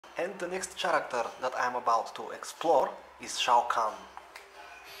And the next character that I'm about to explore is Shao Kahn.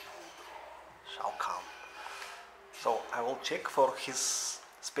 Shao Kahn. So I will check for his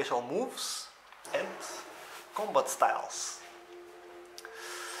special moves and combat styles.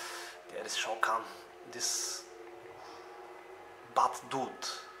 There is Shao Kahn, this bad dude.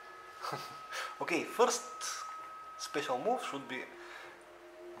 Okay, first special move should be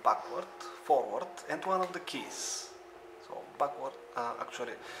backward, forward, and one of the keys. So backward,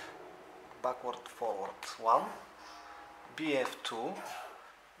 backward, forward 1, BF2,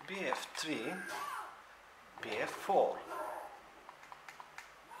 BF3, BF4.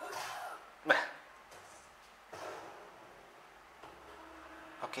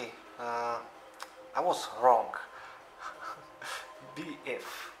 Okay, I was wrong. BF.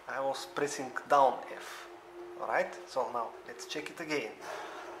 I was pressing down F. Alright, so now let's check it again.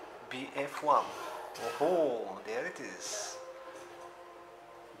 BF1. Oh, there it is.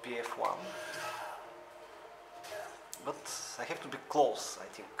 BF1. But I have to be close, I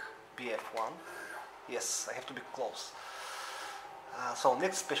think. BF1. Yes, I have to be close. So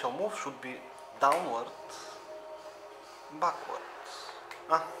next special move should be downward, backward.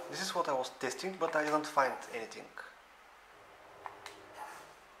 This is what I was testing, but I didn't find anything.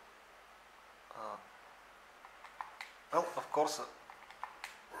 Well, of course,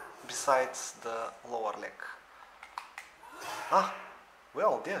 besides the lower leg.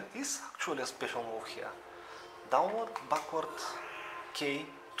 Well, there is actually a special move here. Downward, backward,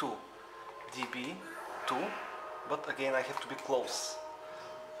 K2, DB2, but again I have to be close.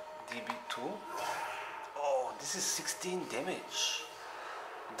 DB2. Oh, this is 16 damage.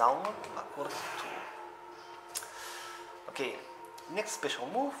 Downward, backward, 2. Okay, next special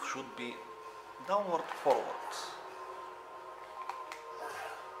move should be downward, forward.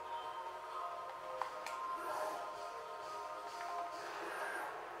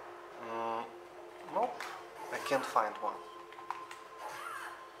 Nope, I can't find one.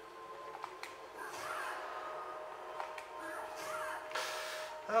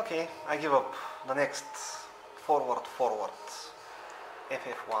 Okay, I give up. The next forward, forward.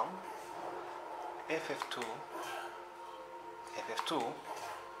 FF1, FF2, FF2,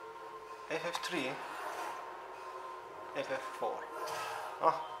 FF3,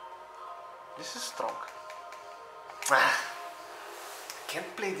 FF4. This is strong.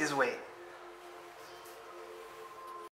 Can't play this way.